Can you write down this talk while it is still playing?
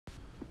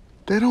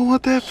They don't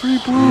want that Free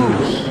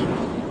Blues.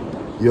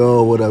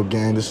 Yo, what up,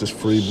 gang? This is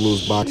Free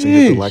Blues Boxing.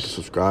 Hit the like and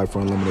subscribe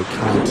for unlimited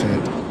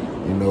content.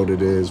 You know what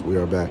it is. We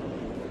are back.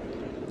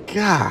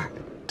 God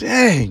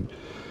dang.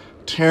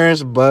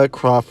 Terence "Bud"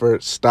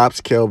 Crawford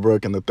stops Kell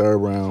Brook in the third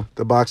round.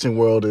 The boxing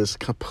world is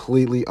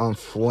completely on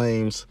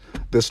flames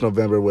this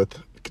November with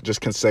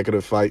just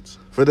consecutive fights.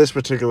 For this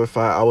particular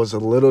fight, I was a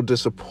little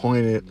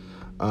disappointed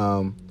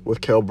with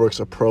Kell Brook's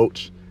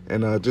approach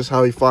and just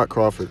how he fought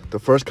Crawford. The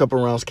first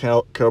couple rounds,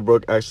 Kell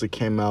Brook actually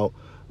came out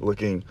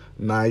looking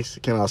nice. He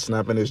came out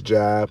snapping his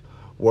jab,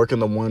 working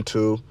the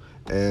 1-2,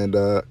 and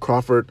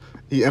Crawford,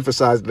 he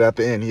emphasized it at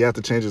the end. He had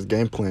to change his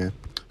game plan.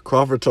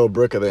 Crawford told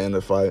Brook at the end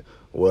of the fight,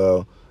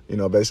 well, you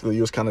know, basically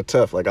you was kind of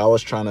tough. Like, I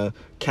was trying to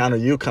counter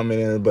you coming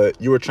in,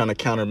 but you were trying to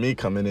counter me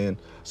coming in.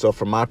 So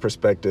from my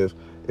perspective,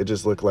 it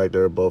just looked like they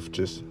were both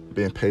just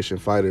being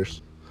patient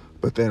fighters.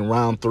 But then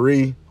round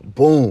 3,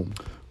 boom,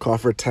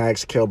 Crawford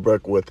tags Kell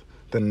Brook with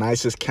the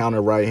nicest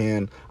counter right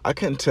hand. I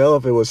couldn't tell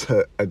if it was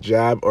a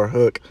jab or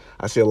hook.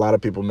 I see a lot of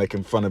people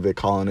making fun of it,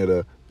 calling it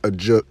a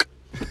juke.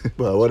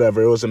 But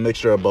whatever, it was a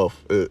mixture of both.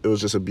 It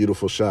was just a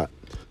beautiful shot.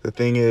 The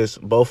thing is,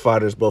 both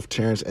fighters, both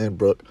Terence and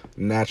Brook,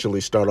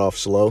 naturally start off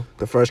slow.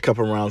 The first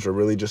couple rounds were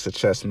really just a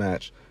chess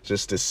match,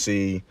 just to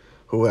see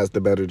who has the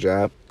better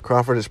jab.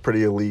 Crawford is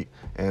pretty elite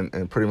in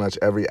pretty much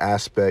every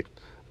aspect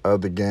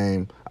of the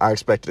game. I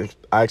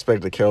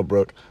expected Kell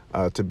Brook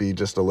to be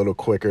just a little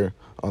quicker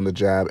on the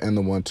jab and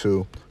the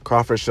 1-2.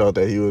 Crawford showed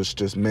that he was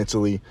just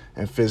mentally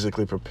and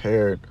physically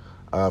prepared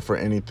for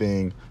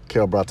anything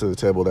Kell brought to the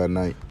table that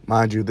night.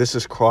 Mind you, this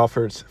is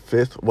Crawford's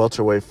 5th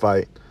welterweight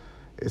fight.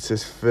 It's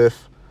his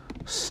 5th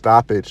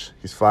stoppage.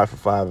 He's 5 for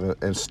 5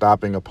 in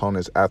stopping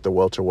opponents at the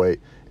welterweight,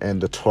 and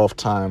the 12th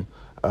time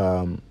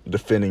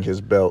defending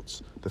his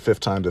belts, the 5th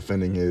time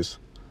defending his,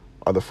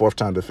 or the 4th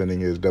time defending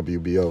his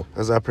WBO.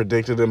 As I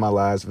predicted in my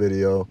last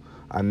video,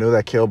 I knew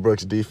that Kell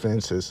Brook's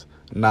defense is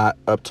not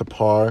up to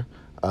par.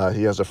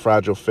 He has a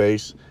fragile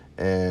face,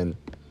 and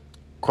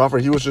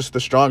Crawford, he was just the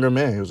stronger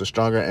man. He was the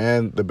stronger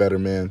and the better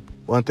man.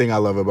 One thing I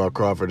love about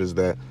Crawford is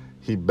that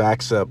he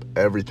backs up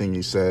everything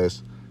he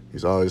says.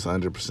 He's always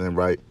 100%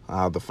 right on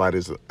how the fight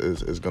is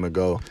going to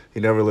go.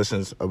 He never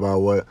listens about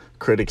what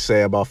critics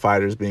say about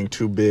fighters being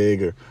too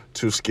big or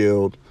too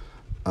skilled.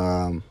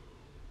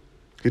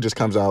 He just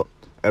comes out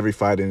every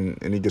fight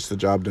and he gets the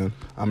job done.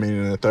 I mean,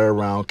 in the third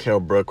round, Kell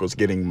Brook was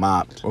getting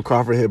mopped. When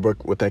Crawford hit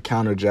Brook with that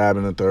counter jab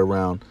in the third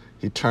round,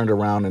 he turned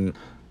around and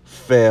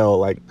fell,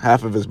 like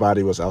half of his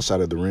body was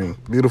outside of the ring.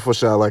 Beautiful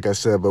shot, like I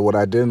said, but what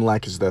I didn't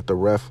like is that the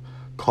ref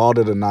called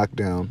it a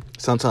knockdown.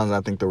 Sometimes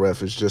I think the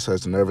ref is just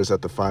as nervous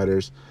at the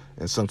fighters,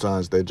 and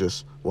sometimes they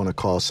just want to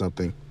call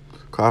something.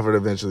 Crawford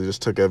eventually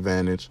just took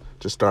advantage,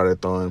 just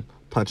started throwing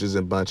punches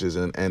and bunches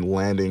and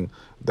landing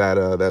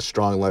that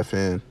strong left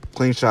hand.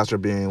 Clean shots are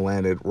being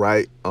landed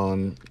right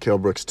on Kell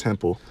Brook's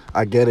temple.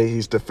 I get it,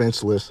 he's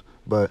defenseless,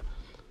 but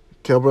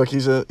Kell Brook,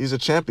 he's a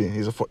champion.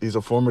 He's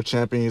a former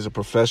champion. He's a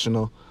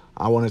professional.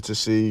 I wanted to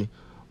see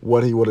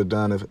what he would have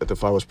done if the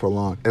fight was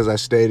prolonged. As I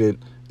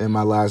stated in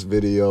my last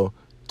video,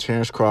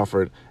 Terence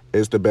Crawford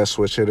is the best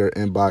switch hitter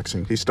in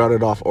boxing. He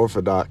started off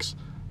orthodox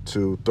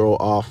to throw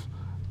off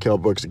Kell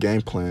Brook's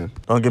game plan.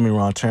 Don't get me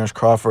wrong, Terence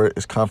Crawford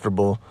is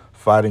comfortable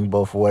fighting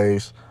both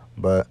ways,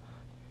 but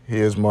he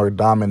is more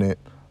dominant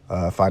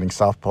fighting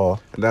southpaw.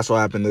 And that's what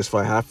happened this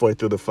fight. Halfway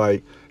through the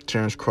fight,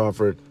 Terence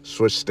Crawford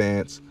switched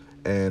stance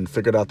and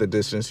figured out the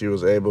distance. He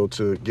was able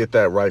to get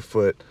that right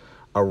foot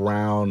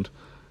around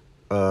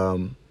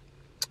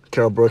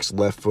Kell Brook's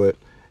left foot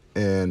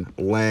and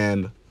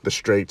land the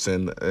straights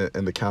and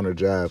the counter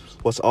jabs.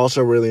 What's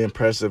also really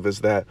impressive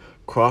is that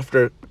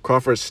Crawford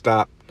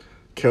stopped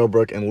Kell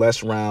Brook in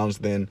less rounds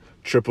than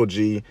Triple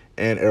G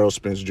and Errol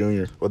Spence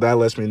Jr. What that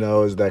lets me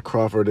know is that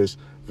Crawford is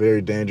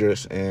very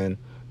dangerous, and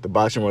the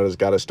boxing world has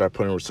got to start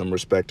putting some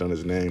respect on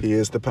his name. He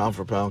is the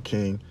pound-for-pound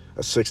king,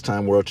 a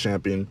 6-time world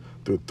champion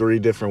through 3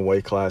 different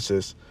weight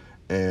classes,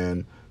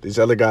 and these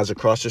other guys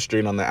across the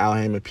street on the Al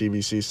Haymon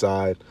PBC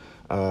side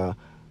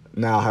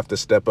now have to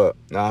step up.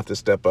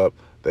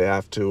 They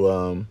have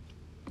to,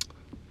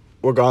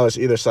 regardless,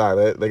 either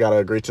side, they got to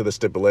agree to the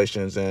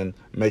stipulations and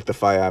make the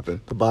fight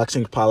happen. The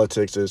boxing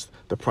politics is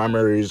the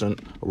primary reason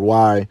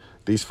why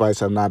these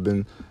fights have not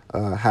been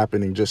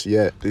happening just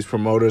yet. These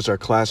promoters are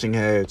clashing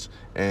heads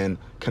and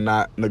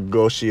cannot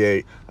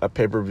negotiate a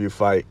pay-per-view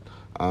fight,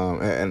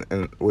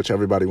 and which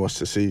everybody wants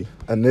to see.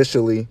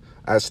 Initially,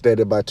 as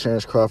stated by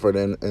Terence Crawford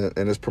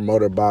and his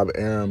promoter Bob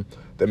Arum,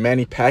 the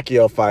Manny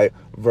Pacquiao fight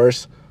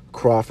versus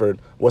Crawford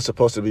was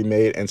supposed to be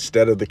made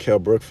instead of the Kell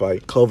Brook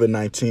fight.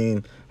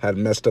 COVID-19 had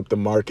messed up the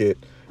market,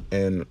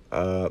 and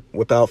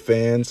without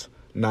fans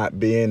not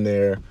being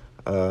there,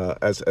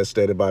 as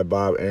stated by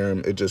Bob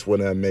Arum, it just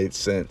wouldn't have made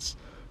sense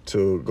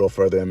to go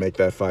further and make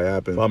that fight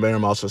happen. Bob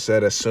Arum also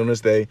said as soon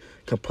as they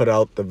can put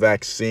out the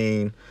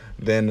vaccine,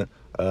 then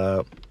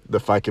the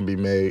fight can be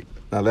made.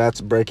 Now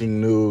that's breaking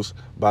news,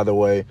 by the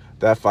way.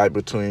 That fight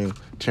between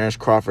Terence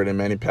Crawford and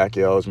Manny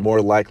Pacquiao is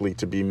more likely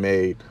to be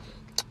made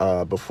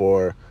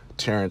before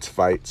Terence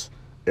fights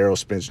Errol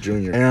Spence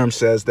Jr. Arum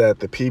says that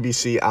the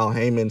PBC Al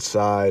Haymon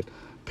side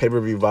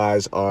pay-per-view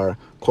buys are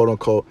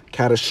quote-unquote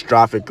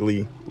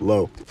catastrophically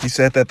low. He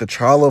said that the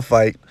Charlo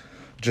fight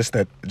just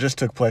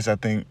took place, I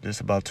think,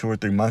 just about 2 or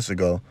 3 months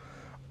ago,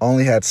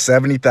 only had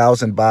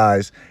 70,000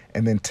 buys,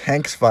 and then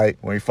Tank's fight,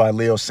 when he fought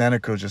Leo Santa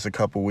Cruz just a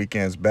couple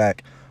weekends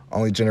back,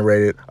 only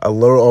generated a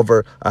little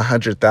over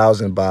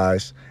 100,000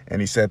 buys.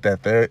 And he said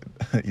that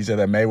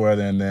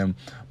Mayweather and them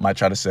might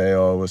try to say,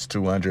 oh, it was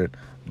 200.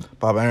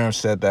 Bob Arum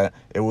said that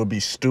it would be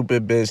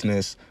stupid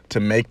business to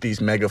make these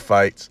mega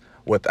fights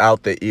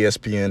without the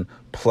ESPN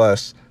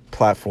Plus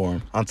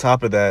platform. On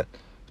top of that,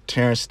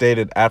 Terence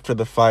stated after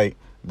the fight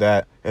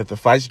that if the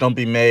fights don't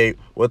be made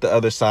with the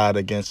other side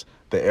against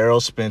the Errol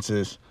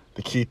Spences,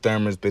 the Keith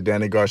Thurmans, the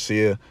Danny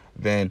Garcia,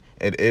 then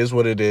it is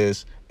what it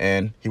is,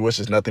 and he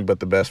wishes nothing but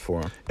the best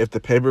for him. If the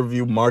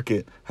pay-per-view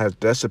market has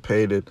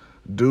dissipated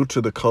due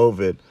to the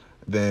COVID,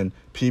 then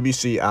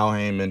PBC Al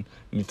Haymon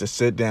needs to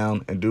sit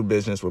down and do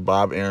business with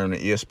Bob Arum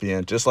and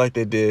ESPN, just like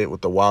they did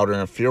with the Wilder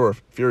and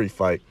Fury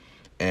fight,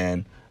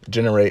 and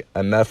generate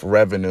enough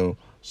revenue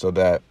so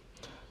that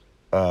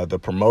the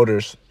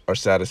promoters are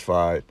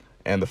satisfied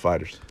and the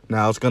fighters.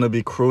 Now, it's going to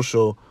be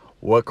crucial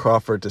what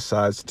Crawford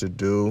decides to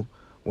do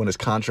when his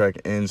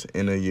contract ends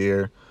in a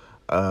year.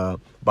 Bob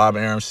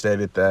Arum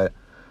stated that,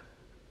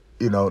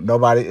 you know,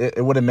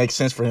 it wouldn't make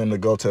sense for him to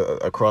go to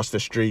across the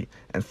street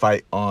and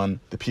fight on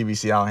the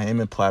PBC Al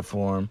Haymon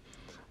platform.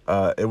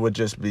 It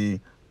just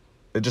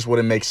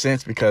wouldn't make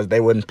sense because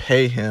they wouldn't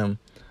pay him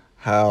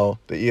how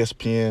the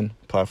ESPN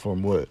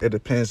platform would. It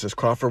depends. Does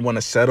Crawford want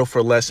to settle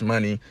for less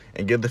money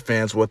and give the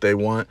fans what they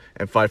want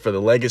and fight for the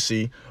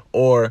legacy,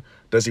 or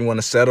does he want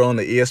to settle on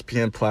the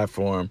ESPN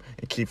platform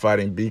and keep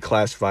fighting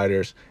B-class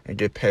fighters and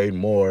get paid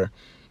more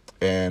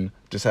and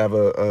just have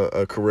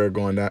a career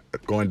going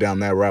down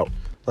that route?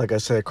 Like I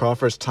said,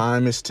 Crawford's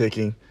time is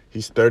ticking.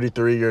 He's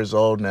 33 years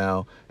old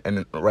now,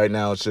 and right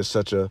now it's just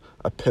such a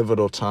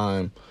pivotal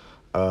time.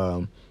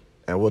 And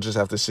we'll just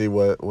have to see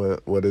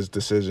what his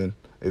decision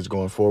is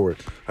going forward.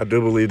 I do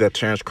believe that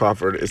Terence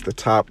Crawford is the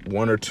top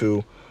 1 or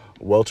 2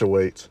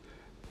 welterweights,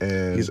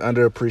 and he's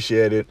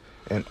underappreciated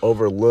and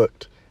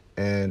overlooked,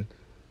 and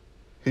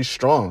he's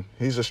strong.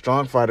 He's a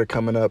strong fighter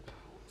coming up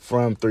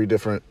from 3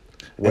 different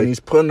weights. And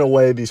he's putting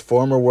away these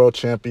former world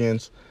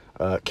champions,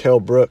 Kell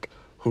Brook,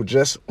 who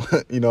just,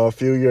 you know, a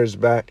few years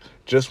back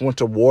just went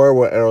to war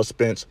with Errol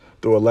Spence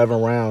through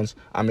 11 rounds.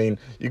 I mean,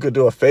 you could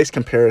do a face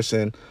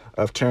comparison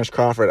of Terence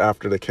Crawford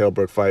after the Kell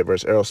Brook fight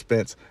versus Errol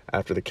Spence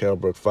after the Kell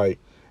Brook fight,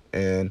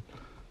 and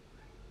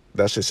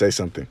that should say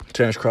something.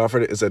 Terence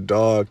Crawford is a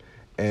dog,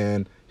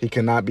 and he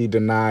cannot be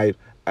denied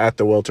at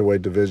the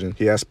welterweight division.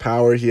 He has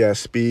power, he has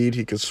speed,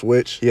 he can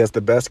switch. He has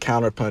the best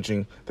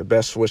counter-punching, the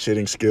best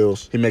switch-hitting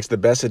skills. He makes the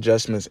best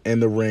adjustments in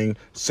the ring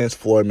since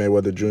Floyd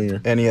Mayweather Jr.,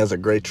 and he has a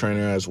great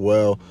trainer as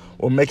well.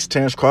 What makes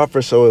Terence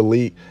Crawford so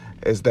elite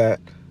is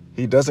that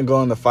he doesn't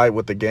go in the fight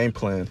with the game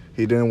plan.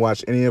 He didn't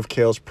watch any of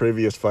Kell's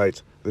previous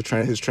fights.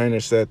 His trainer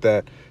said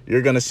that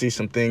you're going to see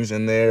some things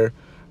in there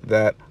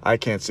that I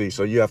can't see,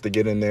 so you have to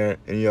get in there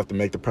and you have to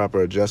make the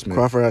proper adjustment.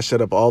 Crawford has shut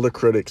up all the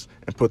critics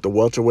and put the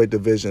welterweight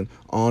division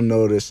on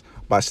notice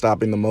by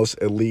stopping the most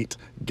elite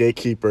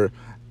gatekeeper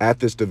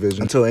at this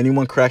division. Until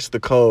anyone cracks the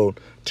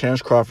code,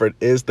 Terence Crawford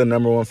is the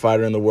 #1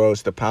 fighter in the world.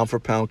 It's the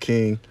pound-for-pound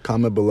king.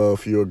 Comment below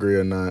if you agree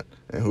or not,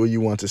 and who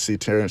you want to see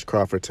Terence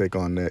Crawford take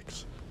on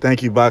next.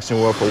 Thank you,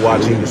 Boxing World, for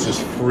watching. This is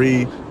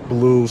Free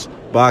Blues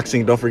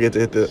Boxing. Don't forget to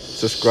hit the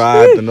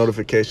subscribe, the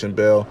notification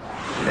bell,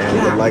 and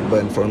the like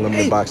button for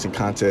unlimited boxing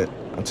content.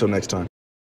 Until next time.